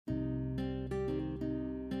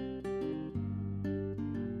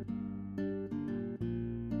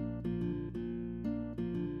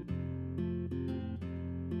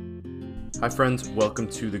Hi, friends. Welcome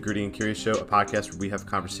to the Gritty and Curious Show, a podcast where we have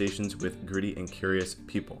conversations with gritty and curious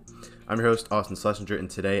people. I'm your host, Austin Schlesinger, and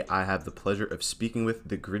today I have the pleasure of speaking with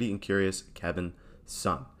the gritty and curious Kevin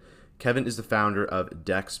Sun. Kevin is the founder of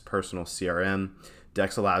Dex Personal CRM.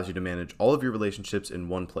 Dex allows you to manage all of your relationships in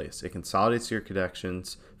one place. It consolidates your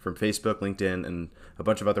connections from Facebook, LinkedIn, and a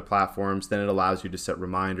bunch of other platforms. Then it allows you to set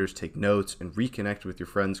reminders, take notes, and reconnect with your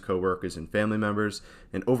friends, coworkers, and family members.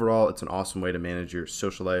 And overall, it's an awesome way to manage your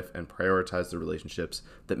social life and prioritize the relationships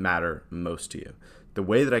that matter most to you. The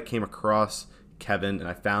way that I came across Kevin and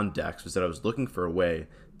I found Dex was that I was looking for a way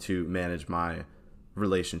to manage my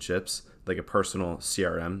relationships, like a personal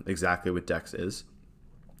CRM, exactly what Dex is.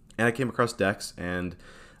 And I came across Dex, and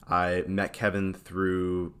I met Kevin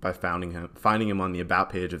by finding him on the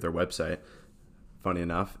About page of their website, funny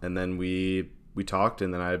enough. And then we talked,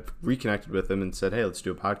 and then I reconnected with him and said, hey, let's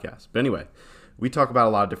do a podcast. But anyway, we talk about a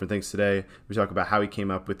lot of different things today. We talk about how he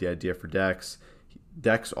came up with the idea for Dex.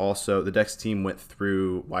 The Dex team went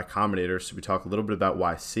through Y Combinator, so we talk a little bit about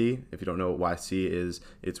YC. If you don't know what YC is,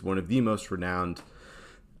 it's one of the most renowned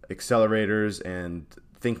accelerators and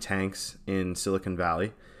think tanks in Silicon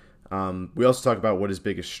Valley. We also talk about what his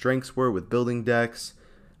biggest strengths were with building Dex.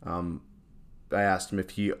 I asked him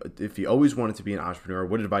if he always wanted to be an entrepreneur,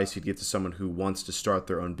 what advice he'd give to someone who wants to start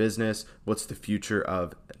their own business, what's the future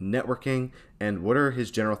of networking, and what are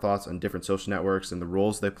his general thoughts on different social networks and the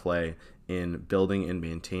roles they play in building and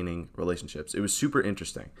maintaining relationships. It was super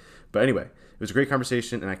interesting. But anyway, it was a great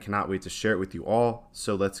conversation, and I cannot wait to share it with you all.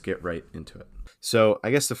 So let's get right into it. So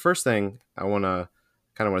I guess the first thing I want to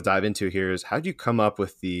dive into here is, how did you come up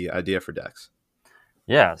with the idea for Dex?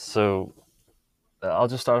 Yeah, so I'll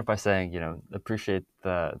just start off by saying, appreciate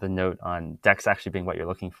the note on Dex actually being what you're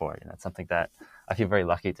looking for. It's something that I feel very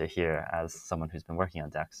lucky to hear as someone who's been working on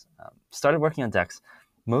Dex. Started working on Dex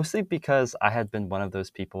mostly because I had been one of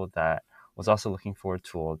those people that was also looking for a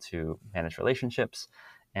tool to manage relationships.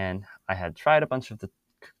 And I had tried a bunch of the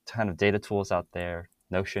kind of data tools out there,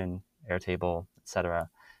 Notion, Airtable, etc.,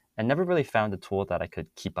 and never really found a tool that I could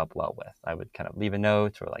keep up well with. I would kind of leave a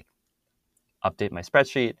note or update my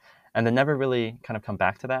spreadsheet, and then never really kind of come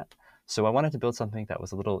back to that. So I wanted to build something that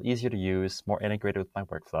was a little easier to use, more integrated with my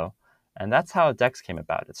workflow. And that's how Dex came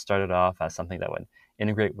about. It started off as something that would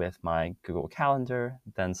integrate with my Google Calendar,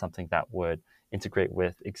 then something that would integrate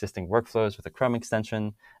with existing workflows with a Chrome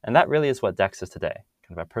extension. And that really is what Dex is today,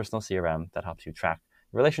 kind of a personal CRM that helps you track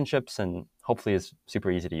relationships and hopefully is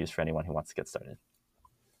super easy to use for anyone who wants to get started.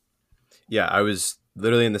 Yeah, I was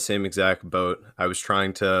literally in the same exact boat. I was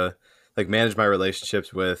trying to manage my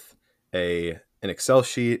relationships with an Excel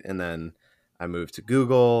sheet, and then I moved to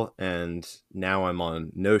Google, and now I'm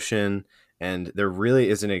on Notion, and there really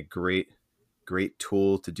isn't a great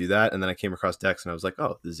tool to do that. And then I came across Dex, and I was like,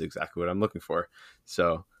 oh, this is exactly what I'm looking for.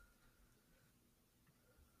 So,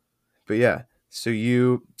 but yeah, so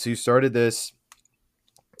you started this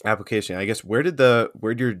application. I guess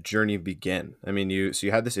where'd your journey begin? I mean, you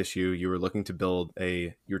had this issue. You were looking to build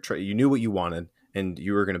you knew what you wanted, and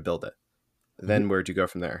you were going to build it. Then where'd you go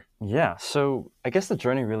from there? Yeah, so I guess the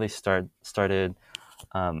journey really started,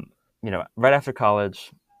 right after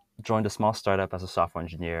college. Joined a small startup as a software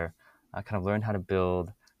engineer. I kind of learned how to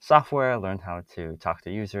build software, learned how to talk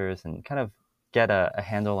to users, and kind of get a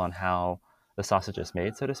handle on how the sausage is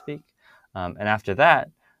made, so to speak. And after that,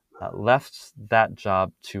 left that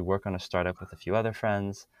job to work on a startup with a few other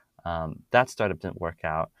friends. That startup didn't work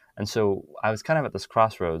out. And so I was kind of at this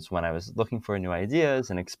crossroads when I was looking for new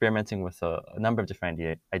ideas and experimenting with a number of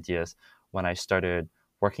different ideas when I started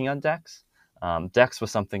working on Dex. Dex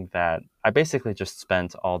was something that I basically just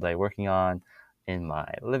spent all day working on in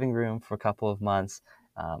my living room for a couple of months.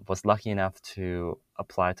 Was lucky enough to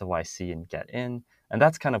apply to YC and get in. And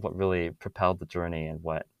that's kind of what really propelled the journey and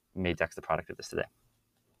what made Dex the product it is today.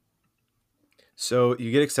 So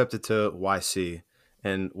you get accepted to YC,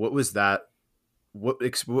 and what was that? What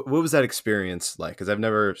was that experience like? Because I've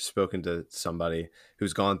never spoken to somebody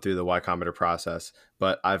who's gone through the Y Combinator process,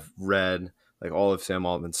 but I've read all of Sam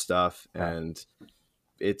Altman's stuff, Yeah. and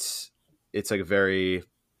it's like a very,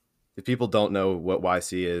 if people don't know what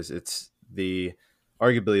YC is, it's the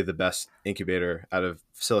arguably the best incubator out of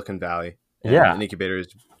Silicon Valley, and Yeah. an incubator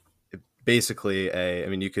is basically I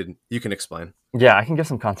mean, you can explain. Yeah, I can give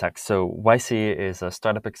some context. So YC is a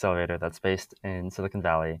startup accelerator that's based in Silicon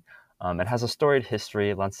Valley. It has a storied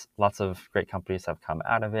history. Lots of great companies have come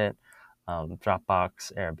out of it.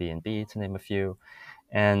 Dropbox, Airbnb, to name a few.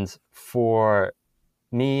 And for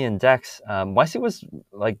me and Dex, YC was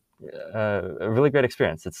like a really great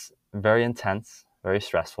experience. It's very intense, very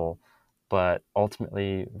stressful, but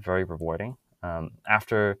ultimately very rewarding.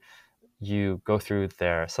 After you go through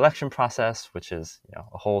their selection process, which is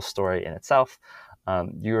a whole story in itself.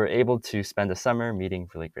 You're able to spend a summer meeting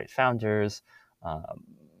really great founders,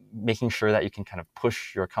 making sure that you can kind of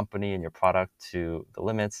push your company and your product to the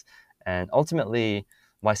limits. And ultimately,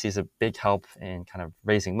 YC is a big help in kind of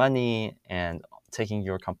raising money and taking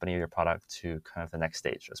your company or your product to kind of the next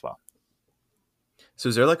stage as well. So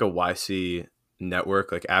is there like a YC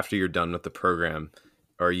network? Like after you're done with the program,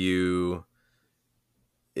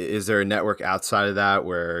 is there a network outside of that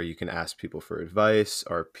where you can ask people for advice?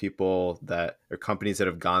 Or people that or companies that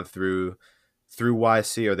have gone through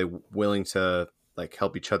YC, are they willing to like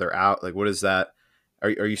help each other out? Like what is that? Are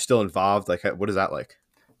you still involved? Like what is that like?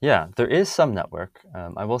 Yeah, there is some network.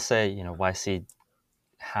 I will say, YC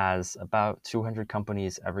has about 200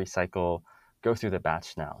 companies every cycle go through the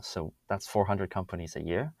batch now. So that's 400 companies a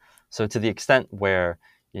year. So to the extent where,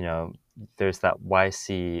 there's that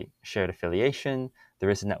YC shared affiliation, there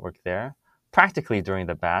is a network there. Practically during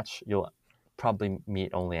the batch, you'll probably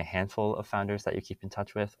meet only a handful of founders that you keep in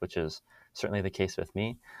touch with, which is certainly the case with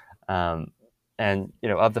me. And,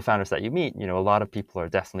 of the founders that you meet, a lot of people are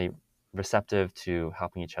definitely receptive to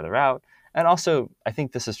helping each other out. And also, I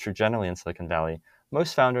think this is true generally in Silicon Valley.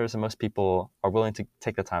 Most founders and most people are willing to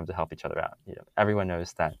take the time to help each other out. Everyone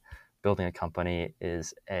knows that building a company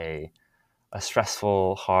is a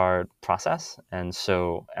stressful, hard process. And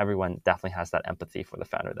so everyone definitely has that empathy for the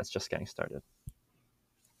founder that's just getting started.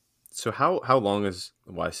 So how long is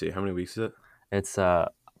YC? How many weeks is it? It's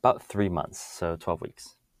about 3 months, so 12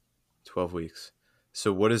 weeks. 12 weeks.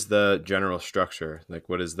 So what is the general structure? Like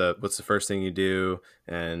what's the first thing you do,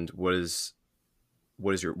 and what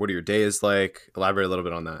are your days like? Elaborate a little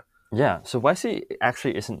bit on that. Yeah, so YC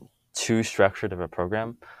actually isn't too structured of a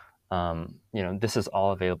program. This is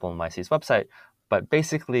all available on YC's website, but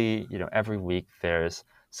basically, every week there's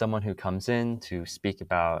someone who comes in to speak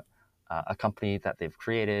about a company that they've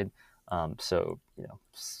created.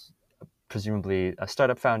 Presumably a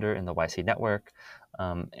startup founder in the YC network,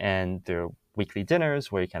 and there are weekly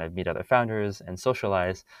dinners where you kind of meet other founders and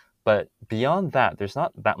socialize. But beyond that, there's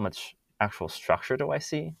not that much actual structure to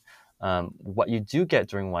YC. What you do get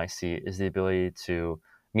during YC is the ability to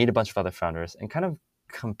meet a bunch of other founders and kind of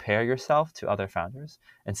compare yourself to other founders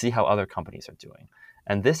and see how other companies are doing.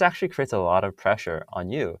 And this actually creates a lot of pressure on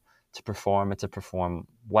you to perform and to perform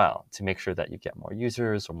well, to make sure that you get more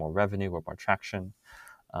users or more revenue or more traction.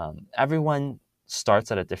 Everyone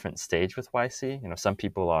starts at a different stage with YC. Some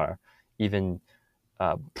people are even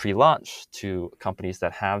pre-launch to companies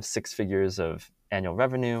that have 6 figures of annual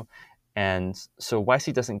revenue. And so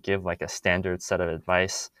YC doesn't give like a standard set of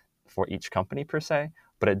advice for each company per se,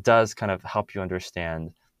 but it does kind of help you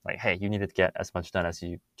understand like, hey, you need to get as much done as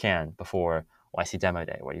you can before YC Demo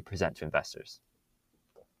Day, where you present to investors.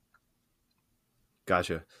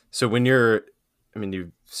 Gotcha. So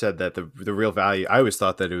you said that the real value, I always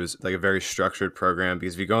thought that it was like a very structured program,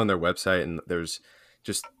 because if you go on their website and there's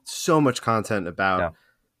just so much content about,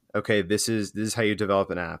 okay, this is how you develop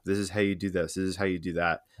an app. This is how you do this. This is how you do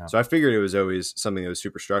that. Yeah. So I figured it was always something that was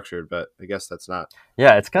super structured, but I guess that's not.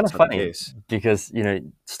 Yeah, it's kind of funny because,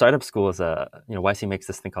 Startup School is YC makes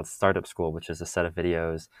this thing called Startup School, which is a set of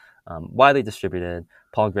videos widely distributed.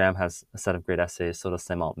 Paul Graham has a set of great essays, so does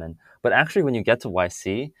Sam Altman. But actually, when you get to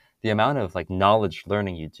YC, the amount of like knowledge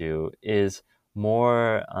learning you do is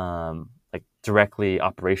more like directly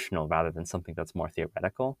operational rather than something that's more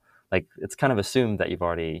theoretical. Like it's kind of assumed that you've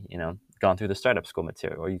already, gone through the Startup School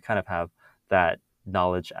material, or you kind of have that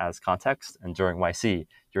knowledge as context. And during YC,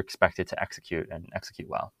 you're expected to execute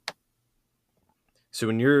well. So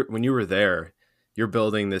when you were there, you're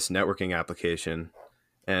building this networking application,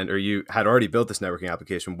 or you had already built this networking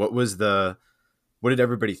application. What did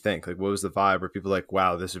everybody think? Like, what was the vibe? Were people like,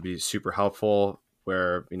 wow, this would be super helpful,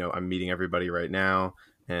 where, I'm meeting everybody right now?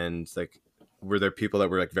 And like, were there people that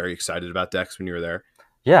were like very excited about Dex when you were there?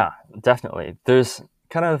 Yeah, definitely. There's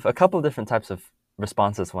kind of a couple of different types of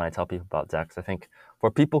responses when I tell people about Dex. I think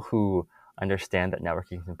for people who understand that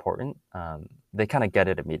networking is important, they kind of get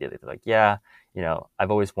it immediately. They're like, yeah,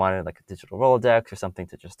 I've always wanted like a digital Rolodex or something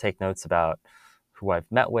to just take notes about who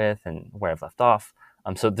I've met with and where I've left off.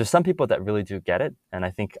 So there's some people that really do get it. And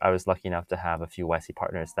I think I was lucky enough to have a few YC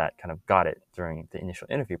partners that kind of got it during the initial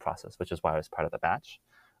interview process, which is why I was part of the batch.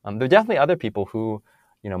 There are definitely other people who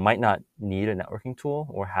might not need a networking tool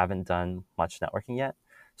or haven't done much networking yet.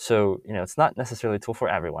 So, it's not necessarily a tool for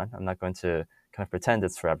everyone. I'm not going to kind of pretend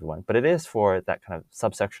it's for everyone, but it is for that kind of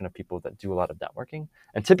subsection of people that do a lot of networking,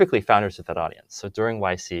 and typically founders of that audience. So during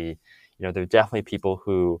YC, there are definitely people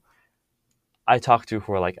who I talk to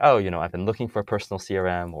who are like, oh, I've been looking for a personal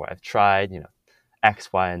CRM, or I've tried,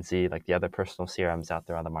 X, Y, and Z, like the other personal CRMs out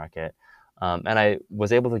there on the market. And I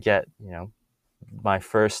was able to get, my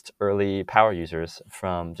first early power users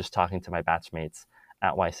from just talking to my batchmates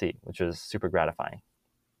at YC, which was super gratifying.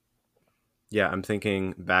 Yeah, I'm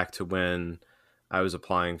thinking back to when I was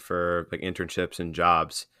applying for like internships and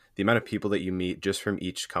jobs. The amount of people that you meet just from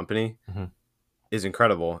each company Mm-hmm. is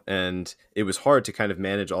incredible. And it was hard to kind of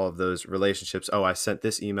manage all of those relationships. Oh, I sent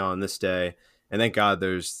this email on this day. And thank God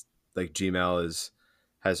there's like Gmail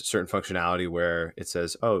has certain functionality where it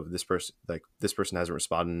says, oh, this person hasn't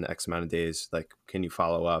responded in X amount of days. Like, can you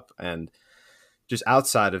follow up? And just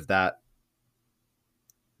outside of that,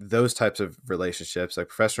 those types of relationships, like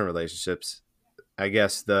professional relationships, I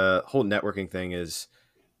guess the whole networking thing is,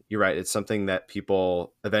 you're right. It's something that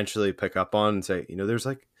people eventually pick up on and say,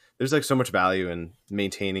 there's so much value in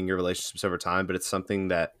maintaining your relationships over time, but it's something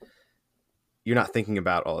that you're not thinking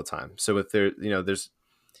about all the time. So with there's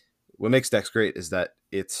what makes Dex great is that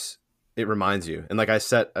it reminds you. And like I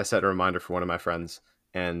set a reminder for one of my friends,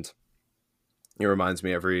 and it reminds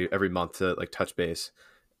me every month to like touch base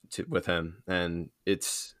with him, and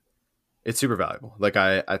it's super valuable. Like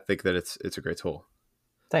I think that it's a great tool.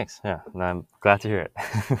 Thanks. Yeah, and I'm glad to hear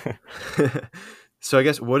it. So I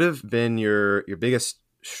guess what have been your biggest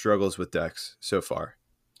struggles with Dex so far?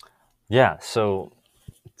 Yeah, so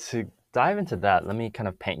to dive into that, let me kind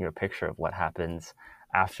of paint you a picture of what happens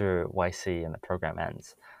after YC and the program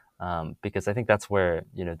ends, because I think that's where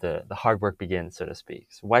the hard work begins, so to speak.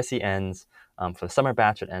 So YC ends for the summer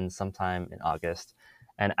batch. It ends sometime in August,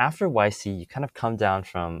 and after YC, you kind of come down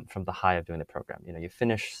from the high of doing the program. You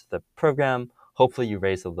finish the program. Hopefully, you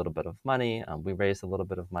raise a little bit of money. We raised a little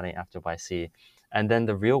bit of money after YC, and then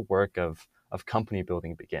the real work of company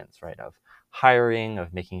building begins, right? Of hiring,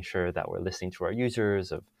 of making sure that we're listening to our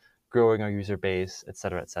users, of growing our user base, et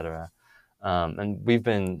cetera, et cetera. And we've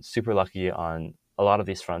been super lucky on a lot of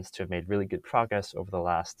these fronts to have made really good progress over the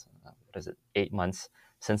last, 8 months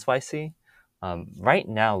since YC. Right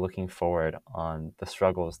now, looking forward on the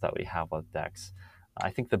struggles that we have with Dex, I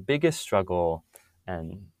think the biggest struggle,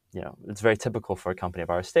 and it's very typical for a company of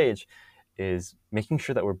our stage, is making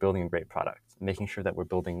sure that we're building a great product, making sure that we're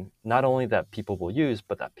building not only that people will use,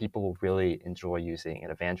 but that people will really enjoy using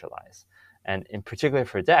and evangelize. And in particular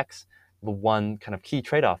for Dex, the one kind of key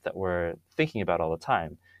trade-off that we're thinking about all the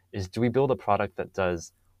time is, do we build a product that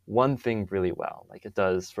does one thing really well, like it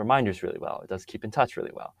does reminders really well, it does keep in touch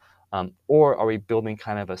really well, or are we building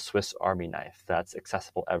kind of a Swiss Army knife that's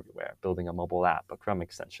accessible everywhere, building a mobile app, a Chrome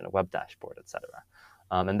extension, a web dashboard, etc.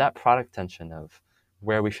 And that product tension of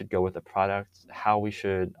where we should go with the product, how we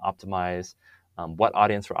should optimize, what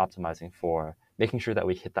audience we're optimizing for, making sure that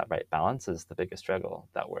we hit that right balance is the biggest struggle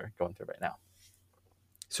that we're going through right now.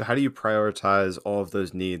 So how do you prioritize all of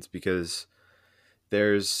those needs? Because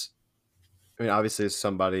obviously as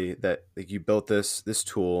somebody that like you built this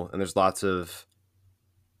tool, and there's lots of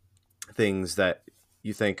things that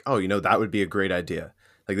you think, oh, that would be a great idea.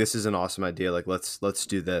 Like this is an awesome idea. Like let's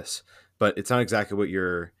do this. But it's not exactly what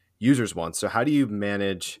your users want. So how do you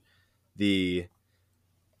manage the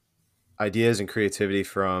ideas and creativity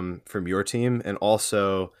from your team, and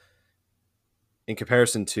also in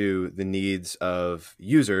comparison to the needs of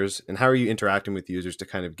users, and how are you interacting with users to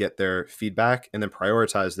kind of get their feedback and then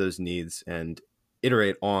prioritize those needs and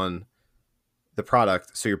iterate on the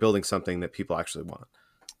product so you're building something that people actually want?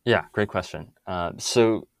 Yeah, great question.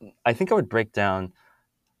 So I think I would break down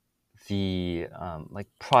the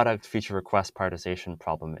product feature request prioritization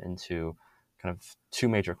problem into kind of two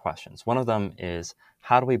major questions. One of them is,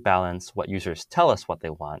 how do we balance what users tell us what they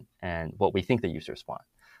want and what we think the users want?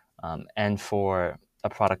 And for a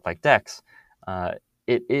product like Dex,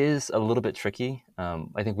 it is a little bit tricky.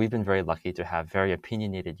 I think we've been very lucky to have very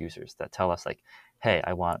opinionated users that tell us like, hey,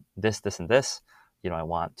 I want this, this, and this. I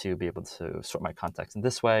want to be able to sort my contacts in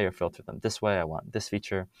this way or filter them this way. I want this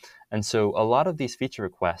feature. And so a lot of these feature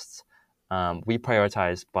requests, we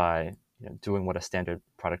prioritize by doing what a standard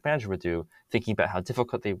product manager would do, thinking about how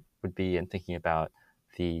difficult they would be and thinking about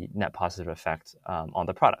the net positive effect on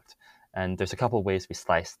the product. And there's a couple of ways we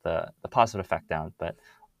slice the positive effect down, but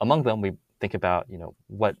among them, we think about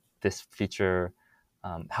what this feature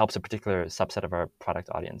helps a particular subset of our product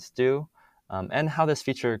audience do, and how this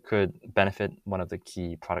feature could benefit one of the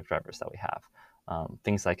key product drivers that we have,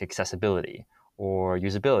 things like accessibility or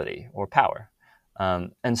usability or power.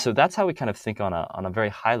 And so that's how we kind of think on a very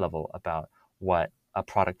high level about what a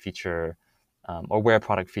product feature or where a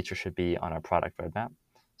product feature should be on our product roadmap.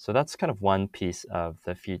 So that's kind of one piece of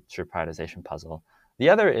the feature prioritization puzzle. The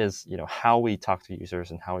other is, how we talk to users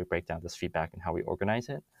and how we break down this feedback and how we organize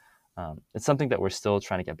it. It's something that we're still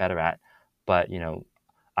trying to get better at, but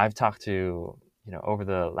I've talked to over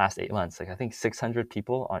the last 8 months, like I think 600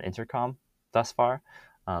 people on Intercom thus far,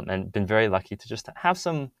 and been very lucky to just have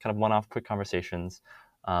some kind of one-off quick conversations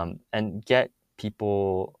and get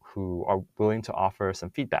people who are willing to offer some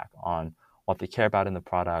feedback on what they care about in the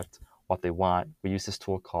product, what they want. We use this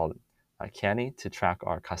tool called Canny to track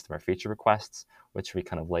our customer feature requests, which we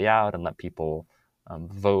kind of lay out and let people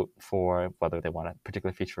vote for whether they want a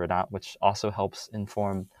particular feature or not, which also helps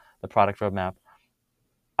inform the product roadmap.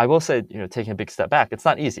 I will say, taking a big step back, it's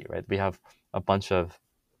not easy, right? We have a bunch of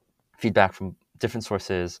feedback from different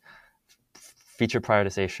sources. Feature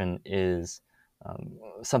prioritization is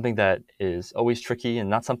something that is always tricky and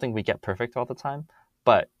not something we get perfect all the time,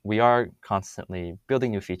 but we are constantly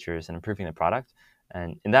building new features and improving the product.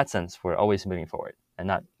 And in that sense, we're always moving forward and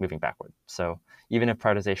not moving backward. So even if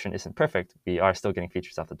prioritization isn't perfect, we are still getting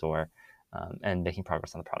features out the door and making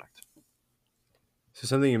progress on the product. So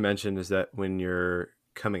something you mentioned is that when you're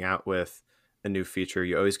coming out with a new feature,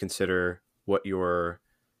 you always consider what your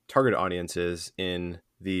target audience is in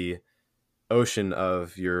the ocean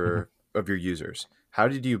of your users. How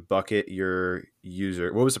did you bucket your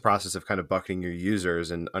user? What was the process of kind of bucketing your users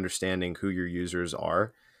and understanding who your users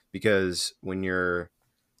are? Because when you're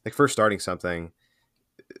like first starting something,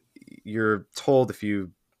 you're told if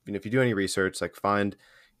you do any research, like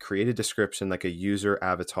create a description, like a user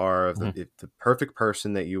avatar of the perfect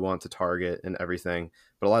person that you want to target and everything.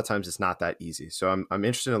 But a lot of times it's not that easy. So I'm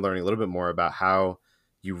interested in learning a little bit more about how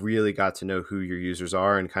you really got to know who your users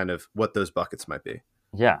are and kind of what those buckets might be.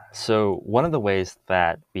 Yeah. So one of the ways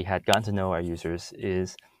that we had gotten to know our users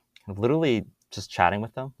is literally just chatting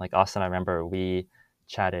with them. Like Austin, I remember we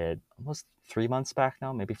chatted almost 3 months back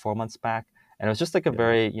now, maybe 4 months back. And it was just like a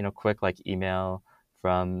very, quick like email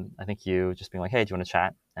from, I think you just being like, hey, do you want to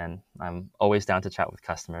chat? And I'm always down to chat with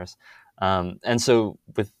customers. And so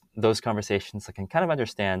with those conversations, I can kind of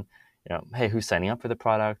understand, hey, who's signing up for the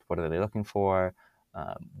product? What are they looking for?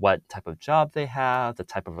 What type of job they have, the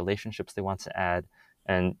type of relationships they want to add.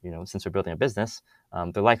 And since we're building a business,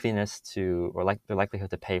 their likelihood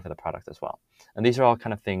to pay for the product as well. And these are all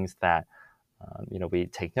kind of things that we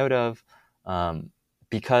take note of.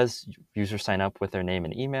 Because users sign up with their name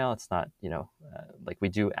and email, it's not like we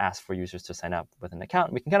do ask for users to sign up with an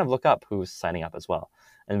account. We can kind of look up who's signing up as well,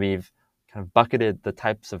 and we've kind of bucketed the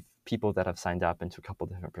types of people that have signed up into a couple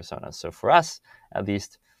of different personas. So for us, at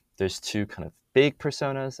least, there's two kind of big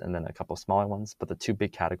personas and then a couple of smaller ones. But the two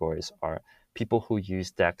big categories are people who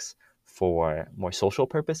use Dex for more social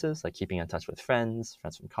purposes, like keeping in touch with friends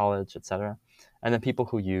from college, etc. And then people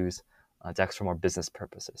who use Dex for more business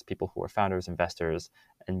purposes, people who are founders, investors,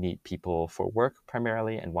 and meet people for work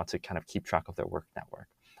primarily and want to kind of keep track of their work network.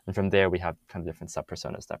 And from there, we have kind of different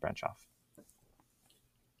sub-personas that branch off.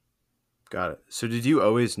 Got it. So did you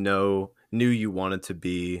always knew you wanted to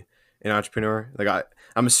be an entrepreneur? Like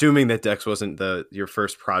I'm assuming that Dex wasn't your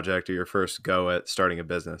first project or your first go at starting a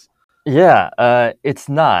business. Yeah, it's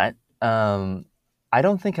not. I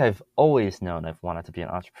don't think I've always known I've wanted to be an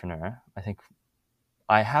entrepreneur. I think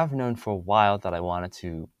I have known for a while that I wanted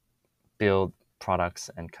to build products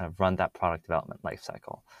and kind of run that product development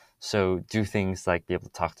lifecycle. So do things like be able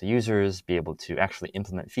to talk to users, be able to actually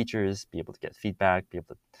implement features, be able to get feedback, be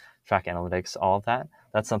able to track analytics, all of that.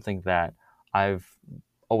 That's something that I've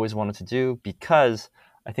always wanted to do because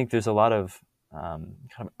I think there's a lot of kind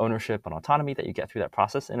of ownership and autonomy that you get through that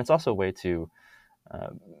process. And it's also a way to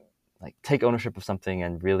like take ownership of something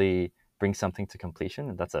and really bring something to completion.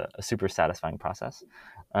 And that's a super satisfying process.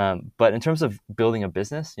 But in terms of building a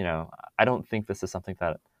business, I don't think this is something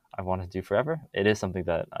that I want to do forever. It is something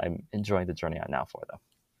that I'm enjoying the journey on now for, though.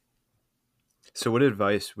 So what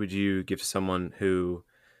advice would you give to someone who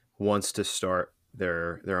wants to start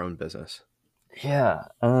their own business? Yeah.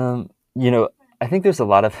 I think there's a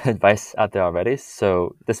lot of advice out there already.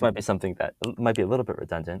 So this might be something that might be a little bit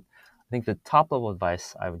redundant. I think the top level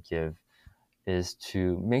advice I would give is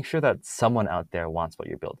to make sure that someone out there wants what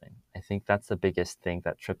you're building. I think that's the biggest thing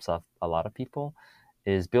that trips off a lot of people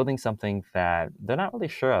is building something that they're not really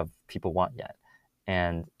sure of people want yet.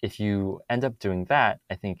 And if you end up doing that,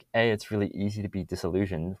 I think, it's really easy to be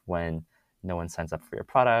disillusioned when no one signs up for your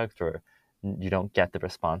product or you don't get the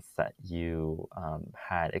response that you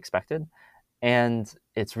had expected. And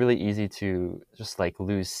it's really easy to just like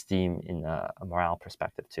lose steam in a morale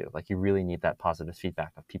perspective too. Like you really need that positive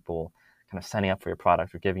feedback of people kind of signing up for your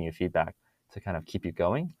product or giving you feedback to kind of keep you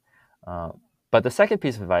going. But the second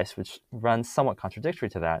piece of advice, which runs somewhat contradictory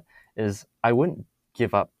to that, is I wouldn't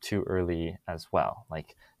give up too early as well.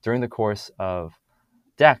 Like during the course of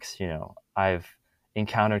Dex, I've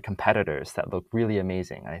encountered competitors that look really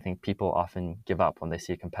amazing. And I think people often give up when they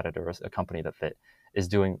see a competitor or a company that is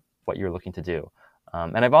doing what you're looking to do.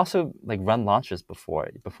 And I've also like run launches before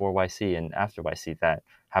YC and after YC that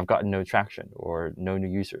have gotten no traction or no new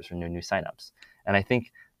users or no new signups. And I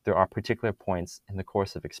think there are particular points in the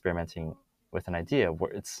course of experimenting with an idea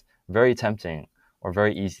where it's very tempting or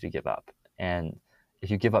very easy to give up. And if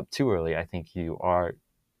you give up too early, I think you are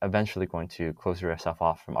eventually going to close yourself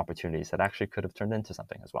off from opportunities that actually could have turned into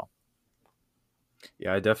something as well.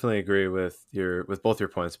 Yeah, I definitely agree with both your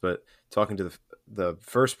points, but talking to the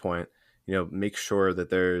first point, make sure that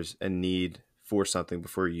there's a need for something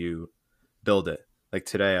before you build it. Like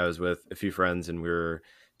today I was with a few friends and we were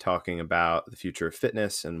talking about the future of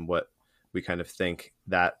fitness and what we kind of think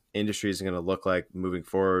that industry is going to look like moving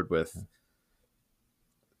forward, with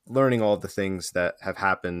learning all of the things that have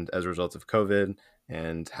happened as a result of COVID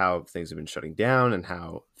and how things have been shutting down and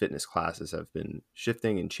how fitness classes have been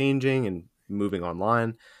shifting and changing and moving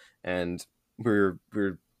online. And we're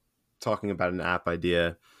talking about an app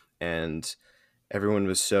idea, and everyone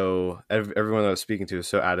that I was speaking to was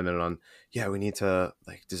so adamant on, yeah, we need to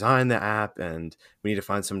like design the app and we need to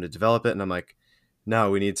find someone to develop it. And I'm like,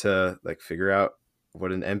 no, we need to like figure out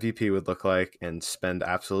what an MVP would look like and spend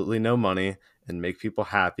absolutely no money and make people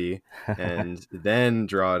happy, and then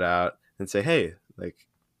draw it out and say, hey, like,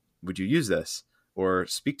 would you use this? Or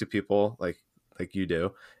speak to people like you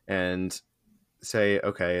do and say,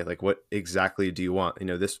 okay, like what exactly do you want?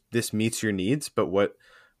 This meets your needs, but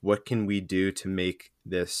what can we do to make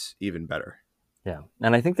this even better? Yeah.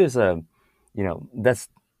 And I think there's that's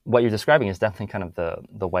what you're describing is definitely kind of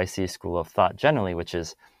the YC school of thought generally, which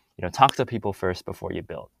is, talk to people first before you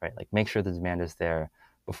build, right? Like make sure the demand is there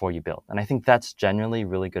before you build. And I think that's generally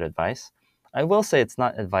really good advice. I will say it's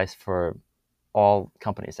not advice for all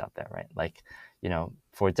companies out there, right? Like,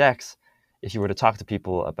 for Dex, if you were to talk to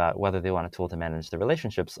people about whether they want a tool to manage their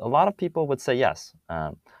relationships, a lot of people would say yes.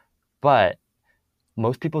 But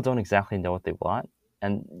most people don't exactly know what they want.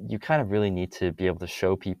 And you kind of really need to be able to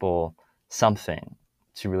show people something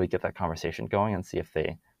to really get that conversation going and see if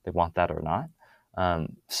they want that or not.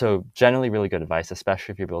 So generally really good advice,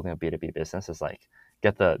 especially if you're building a B2B business, is like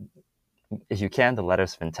get if you can, the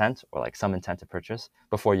letters of intent or like some intent to purchase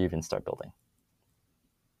before you even start building.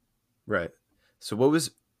 Right. So what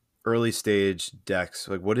was early stage Dex?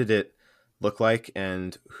 Like what did it look like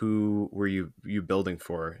and who were you building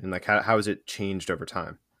for? And like how has it changed over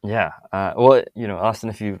time? Yeah. Well, Austin,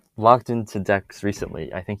 if you've logged into Dex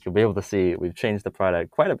recently, I think you'll be able to see we've changed the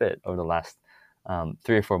product quite a bit over the last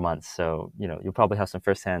 3 or 4 months. So, you'll probably have some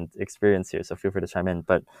firsthand experience here. So feel free to chime in.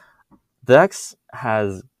 But Dex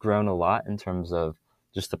has grown a lot in terms of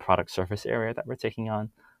just the product surface area that we're taking on.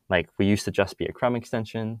 Like we used to just be a Chrome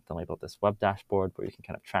extension. Then we built this web dashboard where you can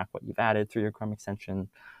kind of track what you've added through your Chrome extension.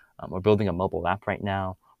 We're building a mobile app right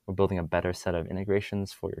now. We're building a better set of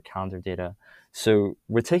integrations for your calendar data. So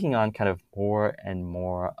we're taking on kind of more and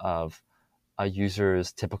more of a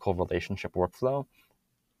user's typical relationship workflow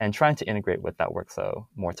and trying to integrate with that workflow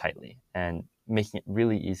more tightly and making it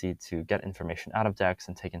really easy to get information out of Dex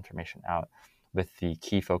and take information out with the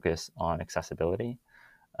key focus on accessibility.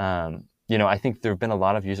 I think there have been a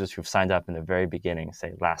lot of users who've signed up in the very beginning,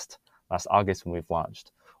 say last August when we've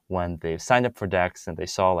launched, when they've signed up for Dex and they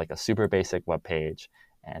saw like a super basic web page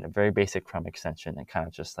and a very basic Chrome extension and kind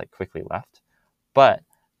of just like quickly left. But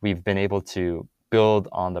we've been able to build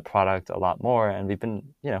on the product a lot more, and we've been,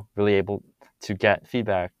 really able to get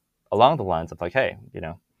feedback along the lines of like, hey,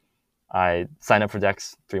 I signed up for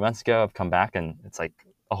Dex 3 months ago, I've come back and it's like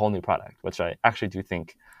a whole new product, which I actually do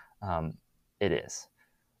think it is.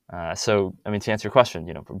 So, I mean, to answer your question,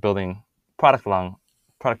 we're building product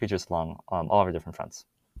features along all of our different fronts.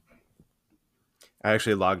 I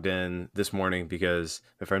actually logged in this morning because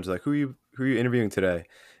my friends were like, who are you interviewing today?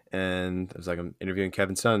 And I was like, I'm interviewing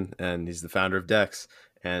Kevin Sun, and he's the founder of Dex.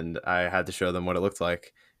 And I had to show them what it looked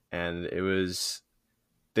like. And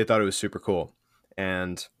they thought it was super cool.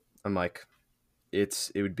 And I'm like,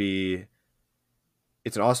 it's an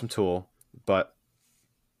awesome tool, but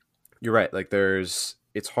you're right. Like it's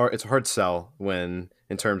a hard sell when,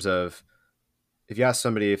 in terms of, if you ask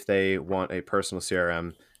somebody if they want a personal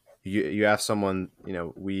CRM, you ask someone, do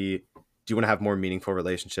you want to have more meaningful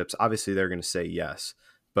relationships? Obviously they're going to say yes,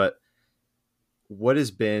 but what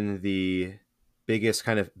has been the biggest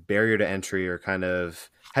kind of barrier to entry or kind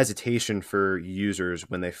of hesitation for users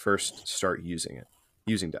when they first start using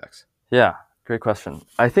Dex? Yeah, great question.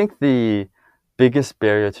 I think the biggest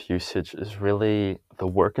barrier to usage is really the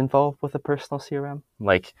work involved with a personal CRM.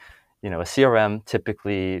 Like, a CRM,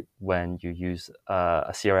 typically when you use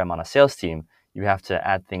a CRM on a sales team, you have to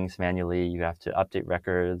add things manually, you have to update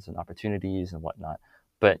records and opportunities and whatnot.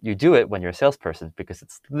 But you do it when you're a salesperson because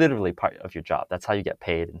it's literally part of your job. That's how you get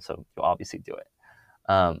paid, and so you'll obviously do it.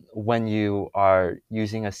 When you are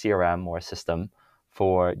using a CRM or a system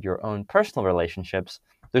for your own personal relationships,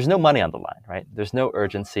 there's no money on the line, right? There's no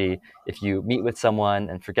urgency. If you meet with someone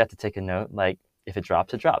and forget to take a note, like if it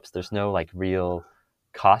drops, it drops. There's no like real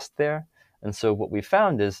cost there. And so what we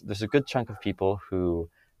found is there's a good chunk of people who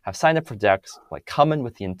have signed up for Dex, like come in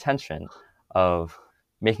with the intention of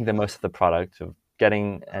making the most of the product, of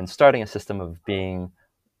getting and starting a system of being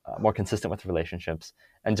more consistent with relationships,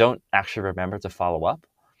 and don't actually remember to follow up.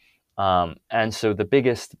 And so the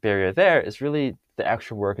biggest barrier there is really the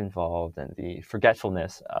extra work involved and the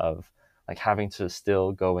forgetfulness of like having to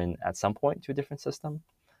still go in at some point to a different system.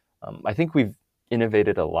 I think we've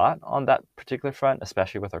innovated a lot on that particular front,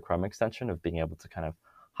 especially with our Chrome extension of being able to kind of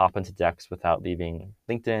hop into Dex without leaving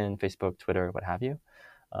LinkedIn, Facebook, Twitter, what have you.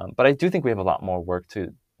 But I do think we have a lot more work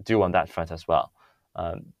to do on that front as well,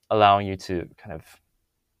 allowing you to kind of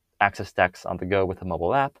access Dex on the go with a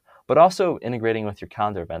mobile app, but also integrating with your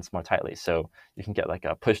calendar events more tightly. So you can get like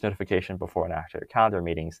a push notification before and after your calendar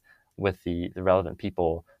meetings with the relevant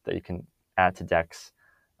people that you can add to Dex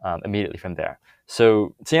immediately from there.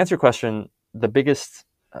 So to answer your question, the biggest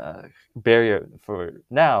barrier for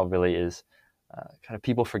now really is kind of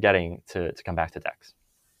people forgetting to come back to Dex.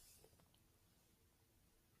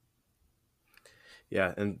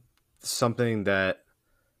 Yeah, and something that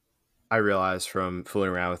I realized from fooling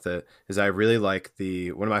around with it is I really like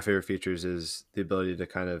one of my favorite features is the ability to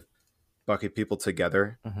kind of bucket people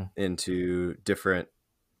together into different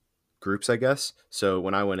groups, I guess. So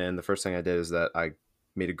when I went in, the first thing I did is that I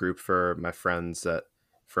made a group for my friends that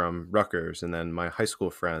from Rutgers, and then my high school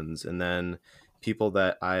friends, and then people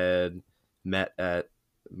that I had met at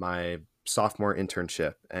my sophomore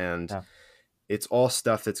internship. And Yeah. it's all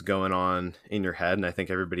stuff that's going on in your head. And I think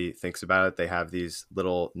everybody thinks about it. They have these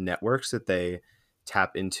little networks that they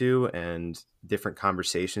tap into and different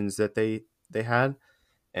conversations that they had.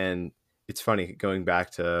 And it's funny going back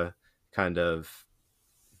to kind of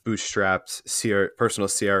bootstrapped personal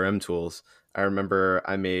CRM tools. I remember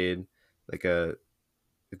I made like a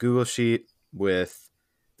Google sheet with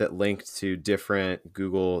that linked to different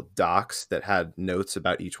Google Docs that had notes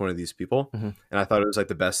about each one of these people. Mm-hmm. And I thought it was like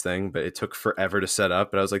the best thing, but it took forever to set up.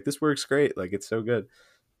 But I was like, this works great. Like it's so good.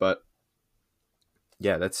 But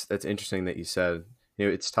yeah, that's interesting that you said,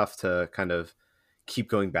 it's tough to kind of keep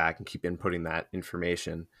going back and keep inputting that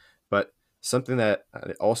information. But something that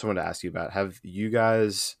I also want to ask you about, have you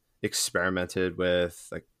guys experimented with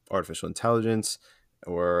like artificial intelligence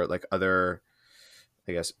or like other,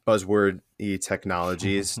 I guess, buzzword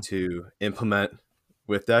technologies to implement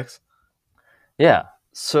with Dex? Yeah.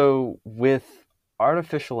 So with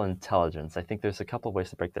artificial intelligence, I think there's a couple of ways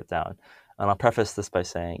to break that down. And I'll preface this by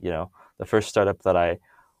saying, the first startup that I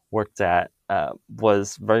worked at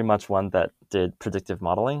was very much one that did predictive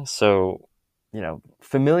modeling. So,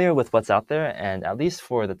 familiar with what's out there. And at least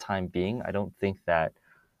for the time being, I don't think that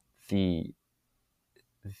the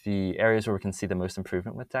the areas where we can see the most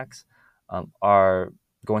improvement with Dex are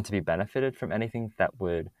going to be benefited from anything that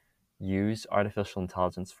would use artificial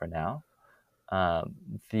intelligence for now.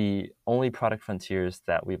 The only product frontiers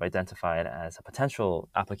that we've identified as a potential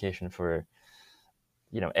application for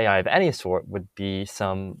AI of any sort would be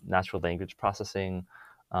some natural language processing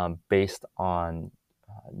based on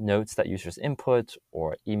notes that users input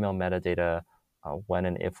or email metadata when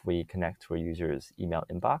and if we connect to a user's email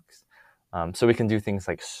inbox. So we can do things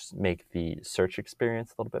like make the search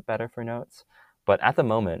experience a little bit better for notes. But at the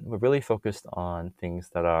moment, we're really focused on things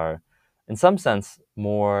that are, in some sense,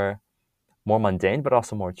 more mundane, but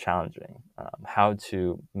also more challenging. How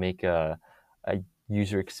to make a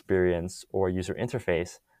user experience or user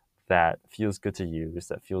interface that feels good to use,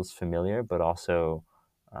 that feels familiar, but also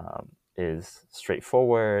is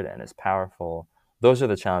straightforward and is powerful. Those are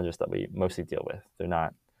the challenges that we mostly deal with. They're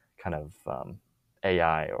not kind of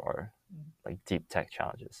AI or like deep tech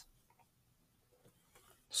challenges.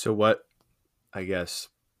 So what, I guess,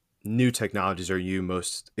 new technologies are you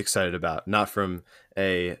most excited about? Not from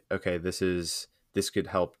okay, this could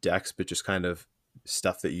help Dex, but just kind of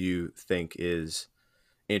stuff that you think is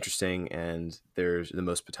interesting and there's the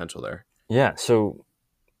most potential there. Yeah, so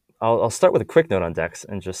I'll start with a quick note on Dex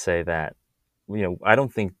and just say that I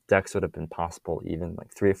don't think Dex would have been possible even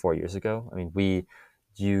like 3 or 4 years ago. I mean, we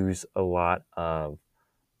use a lot of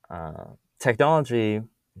technology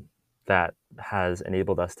that has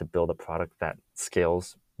enabled us to build a product that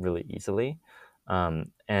scales really easily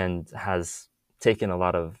and has taken a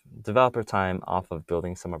lot of developer time off of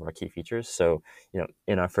building some of our key features. So,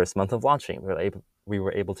 in our first month of launching, we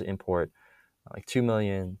were able to import like 2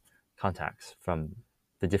 million contacts from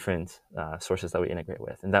the different sources that we integrate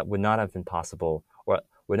with. And that would not have been possible, or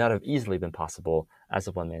would not have easily been possible as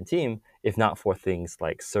a one-man team if not for things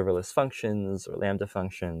like serverless functions or Lambda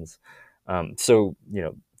functions. So,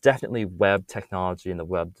 definitely web technology and the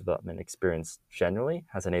web development experience generally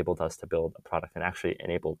has enabled us to build a product and actually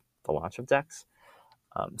enabled the launch of Dex.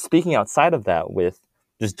 Speaking outside of that, with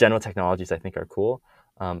just general technologies I think are cool,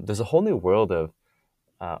 there's a whole new world of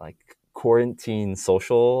like quarantine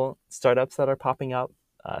social startups that are popping up.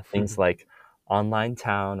 Things like Online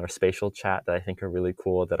Town or Spatial Chat that I think are really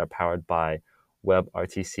cool, that are powered by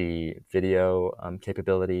WebRTC video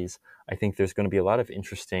capabilities. I think there's going to be a lot of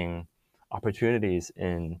interesting opportunities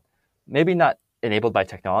in, maybe not enabled by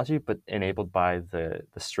technology, but enabled by the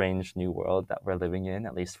strange new world that we're living in,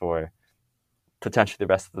 at least for potentially the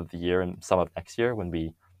rest of the year and some of next year, when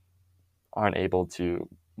we aren't able to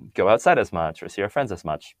go outside as much or see our friends as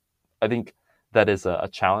much. I think that is a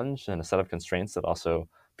challenge and a set of constraints that also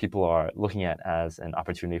people are looking at as an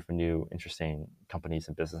opportunity for new, interesting companies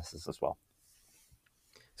and businesses as well.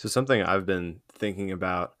 So something I've been thinking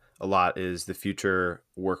about a lot is the future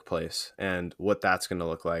workplace and what that's going to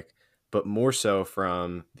look like, but more so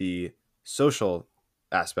from the social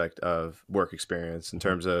aspect of work experience in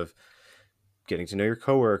terms of getting to know your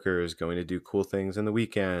coworkers, going to do cool things in the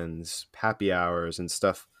weekends, happy hours and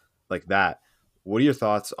stuff like that. What are your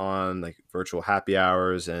thoughts on like virtual happy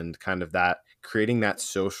hours and kind of that, creating that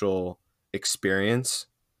social experience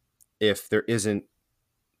if there isn't,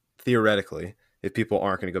 theoretically, if people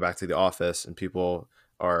aren't going to go back to the office and people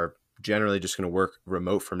are generally just going to work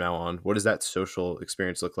remote from now on? What does that social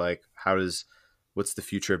experience look like? What's the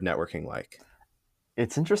future of networking like?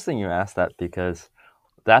 It's interesting you asked that, because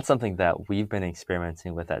that's something that we've been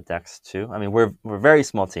experimenting with at Dex too. I mean, we're a very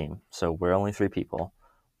small team, so we're only 3 people,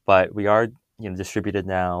 but we are distributed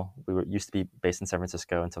now. Used to be based in San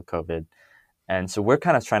Francisco until COVID, and so we're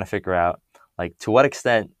kind of trying to figure out, like, to what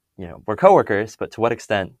extent we're coworkers, but to what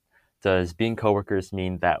extent does being coworkers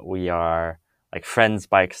mean that we are like friends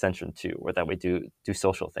by extension too, or that we do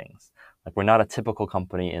social things. Like, we're not a typical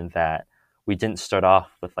company in that we didn't start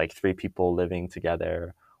off with like 3 people living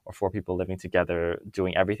together or 4 people living together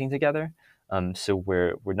doing everything together. So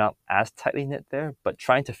we're not as tightly knit there, but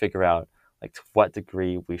trying to figure out like to what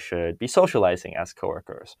degree we should be socializing as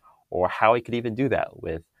coworkers, or how we could even do that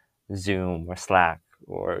with Zoom or Slack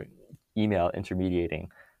or email intermediating,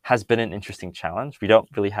 has been an interesting challenge. We don't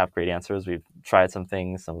really have great answers. We've tried some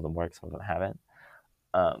things, some of them work, some of them haven't.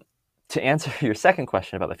 To answer your second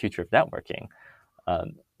question about the future of networking,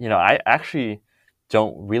 I actually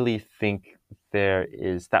don't really think there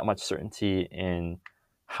is that much certainty in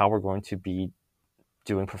how we're going to be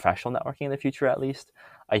doing professional networking in the future, at least.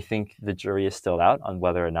 I think the jury is still out on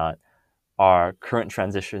whether or not our current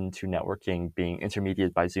transition to networking being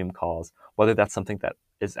intermediated by Zoom calls, whether that's something that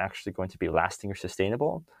is actually going to be lasting or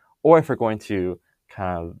sustainable, or if we're going to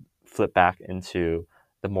kind of flip back into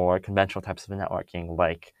the more conventional types of networking,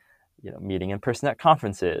 like meeting in person at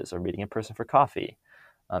conferences or meeting in person for coffee.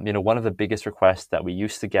 One of the biggest requests that we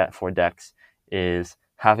used to get for Dex is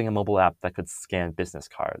having a mobile app that could scan business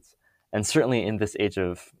cards. And certainly in this age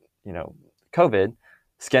of COVID,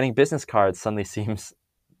 scanning business cards suddenly seems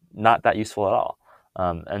not that useful at all.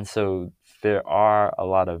 And so there are a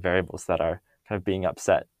lot of variables that are kind of being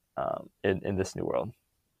upset in this new world.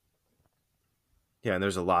 Yeah, and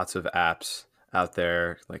there's lots of apps out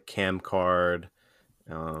there like Camcard.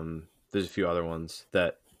 There's a few other ones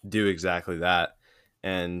that do exactly that.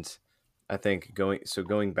 And I think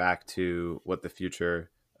going back to what the future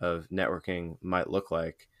of networking might look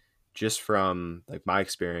like, just from like my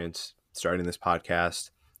experience starting this podcast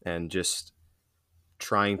and just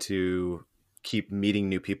trying to keep meeting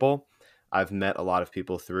new people. I've met a lot of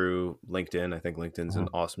people through LinkedIn. I think LinkedIn's an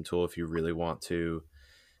awesome tool if you really want to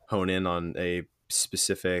hone in on a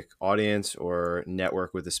specific audience or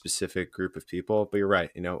network with a specific group of people. But you're right,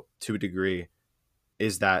 to a degree,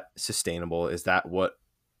 is that sustainable? Is that what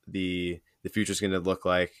the future is going to look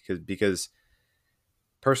like? Because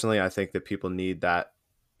personally, I think that people need that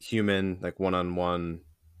human, like one-on-one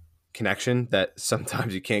connection that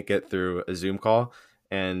sometimes you can't get through a Zoom call.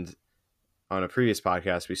 And on a previous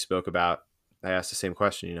podcast, I asked the same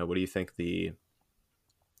question, what do you think the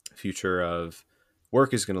future of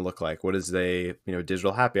work is going to look like? What is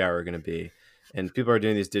digital happy hour going to be? And people are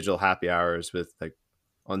doing these digital happy hours with like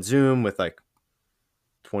on Zoom with like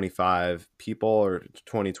 25 people or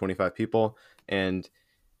 25 people. And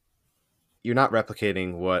you're not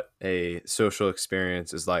replicating what a social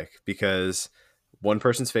experience is like, because one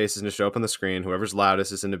person's face is going to show up on the screen. Whoever's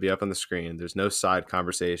loudest is going to be up on the screen. There's no side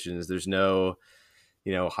conversations. There's no,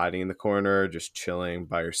 hiding in the corner, just chilling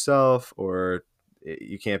by yourself, or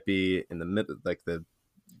you can't be in the middle, like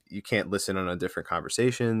you can't listen on different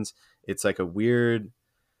conversations. It's like a weird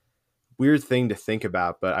thing to think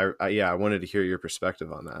about, but I wanted to hear your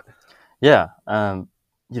perspective on that. Yeah. I'm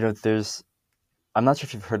not sure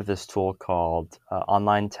if you've heard of this tool called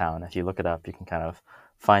Online Town. If you look it up, you can kind of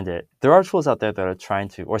find it. There are tools out there that are trying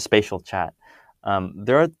to, or Spatial Chat.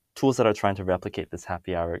 There are tools that are trying to replicate this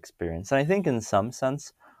happy hour experience, and I think in some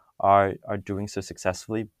sense are doing so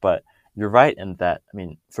successfully. But you're right in that, I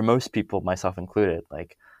mean, for most people, myself included,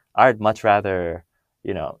 like I'd much rather,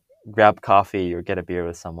 you know, grab coffee or get a beer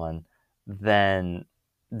with someone than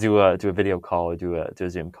do a video call or do a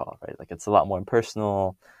Zoom call, right? Like it's a lot more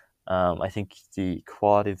impersonal. I think the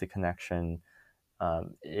quality of the connection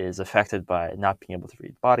is affected by not being able to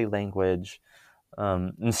read body language.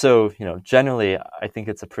 And so, generally, I think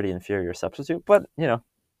it's a pretty inferior substitute, but,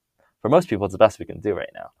 for most people, it's the best we can do right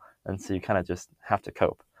now. And so you kind of just have to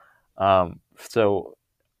cope. So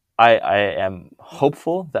I am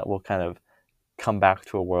hopeful that we'll kind of come back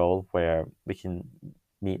to a world where we can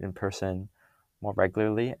meet in person more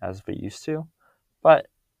regularly as we used to. But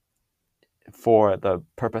for the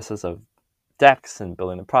purposes of Dex and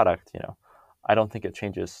building the product, I don't think it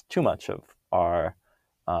changes too much of our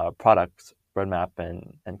product roadmap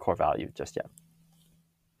and core value just yet.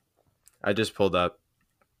 I just pulled up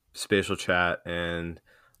Spatial Chat and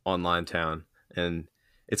Online Town, and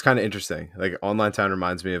it's kind of interesting. Like Online Town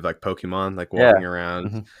reminds me of like Pokemon, like walking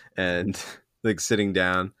around and like sitting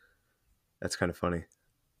down. That's kind of funny.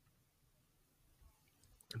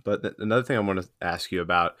 But another thing I want to ask you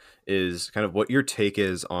about is kind of what your take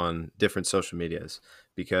is on different social medias,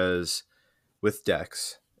 because with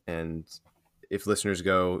Dex, and if listeners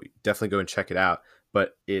definitely go and check it out,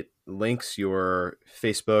 but it links your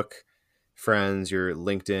Facebook friends, your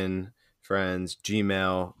LinkedIn friends,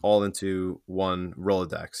 Gmail, all into one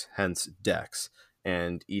Rolodex, hence Dex.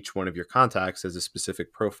 And each one of your contacts has a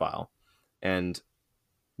specific profile. And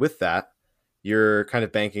with that, you're kind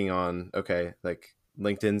of banking on, okay, like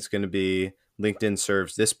LinkedIn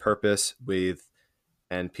serves this purpose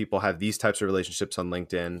and people have these types of relationships on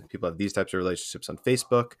LinkedIn, people have these types of relationships on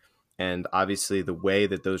Facebook. And obviously the way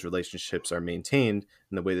that those relationships are maintained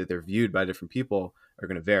and the way that they're viewed by different people are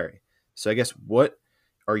going to vary. So I guess what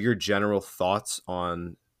are your general thoughts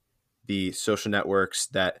on the social networks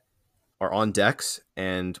that are on Dex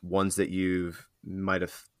and ones that you might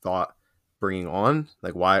have thought bringing on?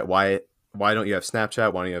 Like why don't you have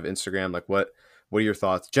Snapchat? Why don't you have Instagram? Like what are your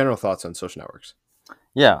general thoughts on social networks?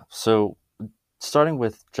 Yeah. So starting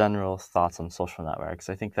with general thoughts on social networks,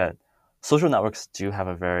 I think that social networks do have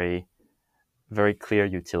a very, very clear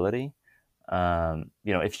utility.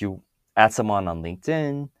 If you add someone on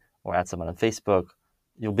LinkedIn or add someone on Facebook,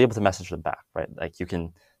 you'll be able to message them back, right? Like you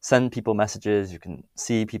can send people messages, you can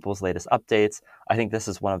see people's latest updates. I think this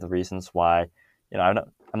is one of the reasons why, I'm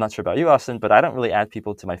not sure about you, Austin, but I don't really add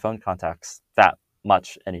people to my phone contacts that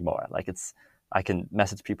much anymore. Like I can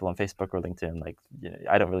message people on Facebook or LinkedIn. Like,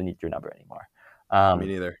 I don't really need your number anymore. Me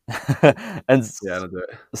neither. And yeah, I don't do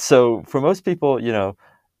it. So for most people,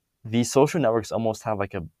 these social networks almost have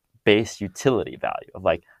like a base utility value of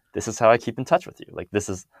like, this is how I keep in touch with you. Like this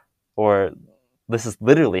is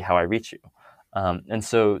literally how I reach you. And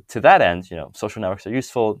so to that end, social networks are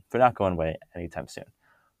useful. They're not going away anytime soon.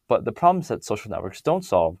 But the problems that social networks don't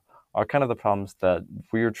solve are kind of the problems that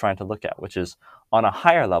we're trying to look at, which is on a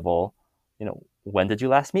higher level, when did you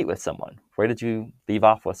last meet with someone? Where did you leave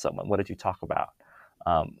off with someone? What did you talk about?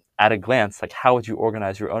 At a glance, like how would you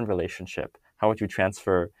organize your own relationship? How would you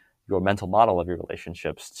transfer your mental model of your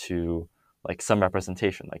relationships to like some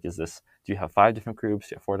representation? Like, do you have 5 different groups?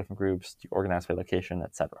 Do you have 4 different groups? Do you organize by location,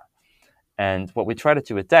 etc.? And what we try to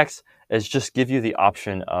do with Dex is just give you the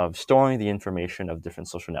option of storing the information of different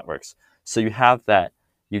social networks. So you have that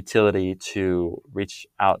utility to reach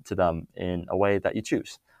out to them in a way that you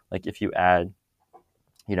choose. Like if you add,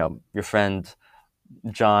 your friend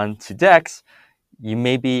John to Dex, you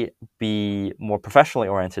maybe be more professionally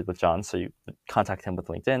oriented with John, so you contact him with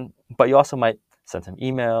LinkedIn, but you also might send him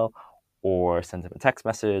email or send him a text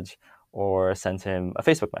message or send him a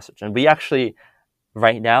Facebook message. And we actually,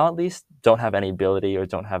 right now at least, don't have any ability or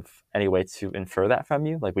don't have any way to infer that from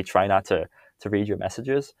you. Like we try not to read your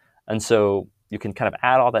messages. And so you can kind of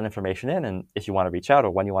add all that information in, and if you want to reach out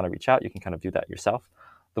or when you want to reach out, you can kind of do that yourself.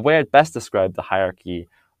 The way I'd best describe the hierarchy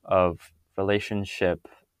of relationship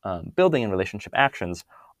building and relationship actions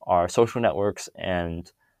are social networks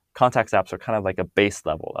and contacts apps are kind of like a base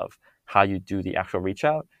level of how you do the actual reach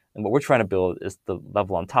out. And what we're trying to build is the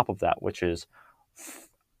level on top of that, which is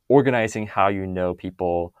organizing how you know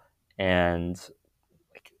people and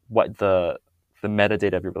like what the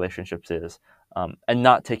metadata of your relationships is, and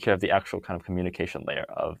not take care of the actual kind of communication layer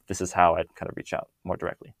of this is how I'd kind of reach out more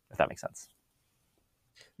directly, if that makes sense.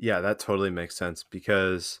 Yeah, that totally makes sense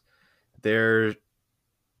because there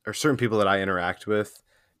are certain people that I interact with,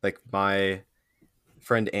 like my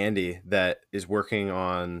friend Andy, that is working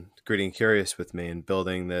on Gritty and Curious with me and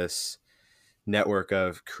building this network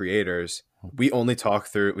of creators. We talk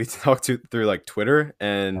through like Twitter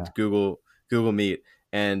and Yeah. Google Meet,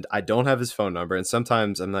 and I don't have his phone number. And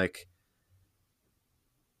sometimes I'm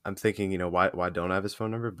thinking, why don't I have his phone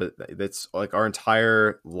number? But that's like our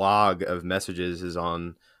entire log of messages is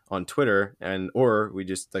on Twitter, and or we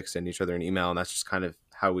just like send each other an email, and that's just kind of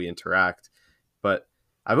how we interact. But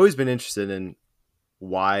I've always been interested in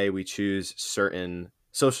why we choose certain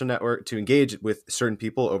social network to engage with certain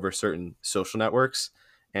people over certain social networks.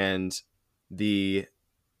 And the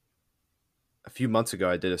a few months ago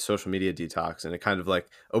I did a social media detox, and it kind of like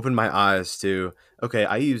opened my eyes to, okay,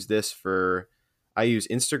 I use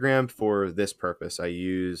Instagram for this purpose. I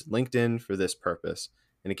use LinkedIn for this purpose.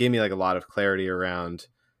 And it gave me like a lot of clarity around,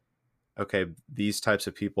 okay, these types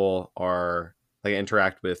of people are like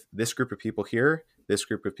interact with this group of people here, this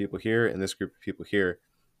group of people here, and this group of people here.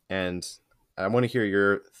 And I want to hear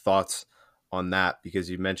your thoughts on that because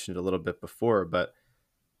you mentioned a little bit before, but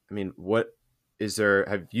I mean, what is there,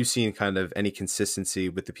 have you seen kind of any consistency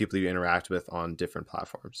with the people you interact with on different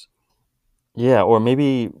platforms? Yeah, or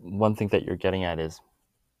maybe one thing that you're getting at is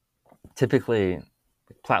typically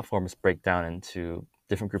platforms break down into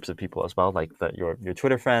different groups of people as well. Like your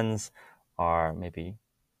Twitter friends are maybe,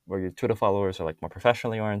 or your Twitter followers are like more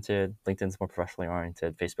professionally oriented. LinkedIn's more professionally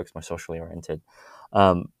oriented. Facebook's more socially oriented.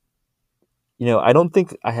 Um, I don't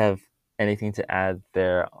think I have anything to add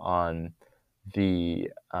there on the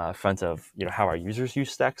front of how our users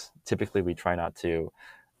use Stacks. Typically, we try not to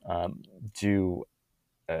do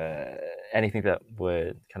uh, anything that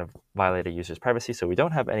would kind of violate a user's privacy. So we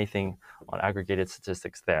don't have anything on aggregated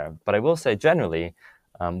statistics there. But I will say generally,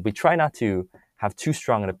 we try not to have too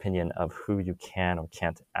strong an opinion of who you can or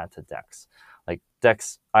can't add to Dex. Like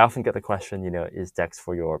Dex, I often get the question, is Dex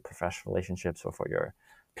for your professional relationships or for your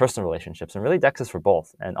personal relationships? And really Dex is for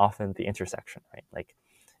both, and often the intersection, right? Like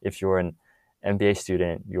if you're an MBA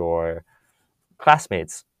student, your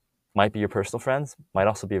classmates might be your personal friends, might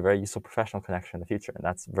also be a very useful professional connection in the future. And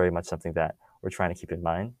that's very much something that we're trying to keep in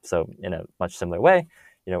mind. So in a much similar way,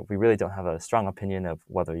 we really don't have a strong opinion of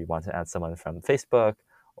whether you want to add someone from Facebook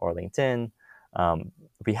or LinkedIn.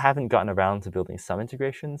 We haven't gotten around to building some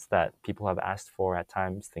integrations that people have asked for at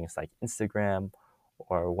times, things like Instagram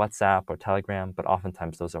or WhatsApp or Telegram, but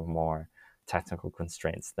oftentimes those are more technical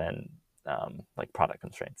constraints than like product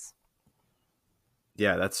constraints.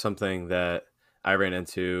 Yeah, that's something that I ran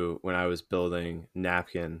into when I was building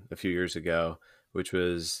Napkin a few years ago, which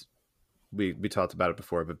was, we talked about it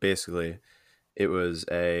before, but basically it was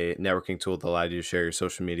a networking tool that allowed you to share your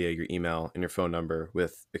social media, your email, and your phone number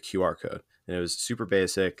with a QR code. And it was super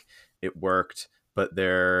basic. It worked, but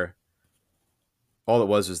all it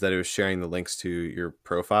was that it was sharing the links to your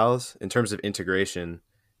profiles. In terms of integration,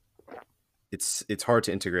 it's hard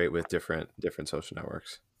to integrate with different social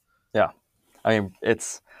networks. Yeah. I mean,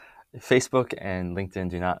 it's Facebook and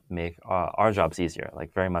LinkedIn do not make our jobs easier.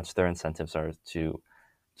 Like very much their incentives are to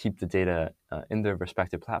keep the data in their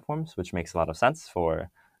respective platforms, which makes a lot of sense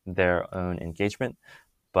for their own engagement.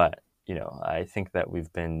 But, I think that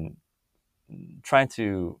we've been trying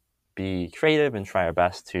to be creative and try our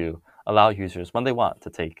best to allow users when they want to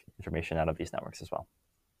take information out of these networks as well.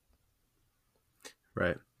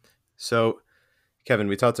 Right. So, Kevin,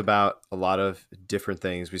 we talked about a lot of different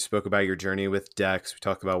things. We spoke about your journey with Dex. We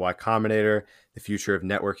talked about Y Combinator, the future of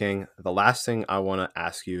networking. The last thing I want to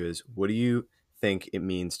ask you is, what do you think it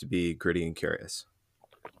means to be gritty and curious?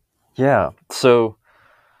 Yeah. So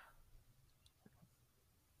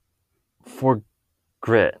for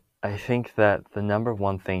grit, I think that the number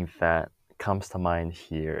one thing that comes to mind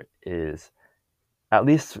here is, at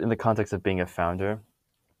least in the context of being a founder,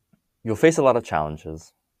 you'll face a lot of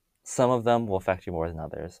challenges. Some of them will affect you more than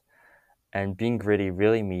others. And being gritty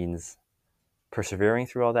really means persevering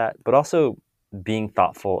through all that, but also being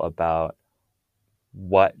thoughtful about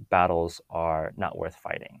what battles are not worth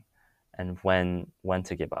fighting and when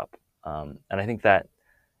to give up. And I think that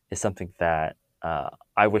is something that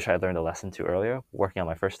I wish I learned a lesson to earlier, working on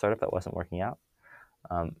my first startup that wasn't working out.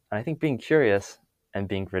 And I think being curious and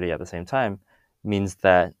being gritty at the same time means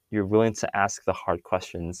that you're willing to ask the hard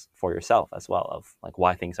questions for yourself as well, of like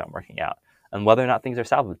why things aren't working out and whether or not things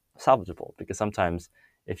are salvageable. Because sometimes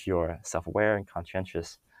if you're self-aware and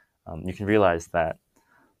conscientious, you can realize that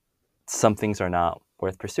some things are not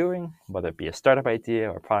worth pursuing, whether it be a startup idea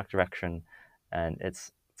or product direction. And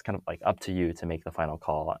it's it's kind of like up to you to make the final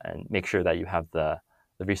call and make sure that you have the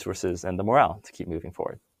resources and the morale to keep moving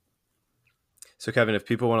forward. So Kevin, if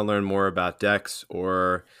people want to learn more about Dex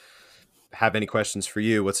or have any questions for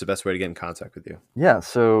you, what's the best way to get in contact with you? Yeah,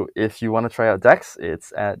 so if you want to try out Dex,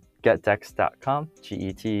 it's at getdex.com,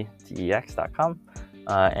 getdex.com.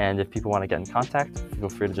 And if people want to get in contact, feel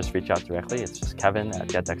free to just reach out directly. It's just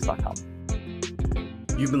kevin@getdex.com.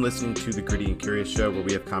 You've been listening to The Gritty and Curious Show, where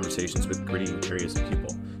we have conversations with gritty and curious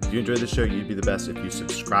people. If you enjoyed the show, you'd be the best if you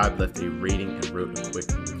subscribed, left a rating, and wrote a quick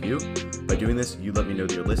review. By doing this, you let me know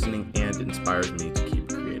that you're listening, and it inspires me to keep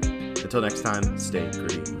creating. Until next time, stay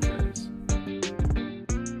gritty and curious.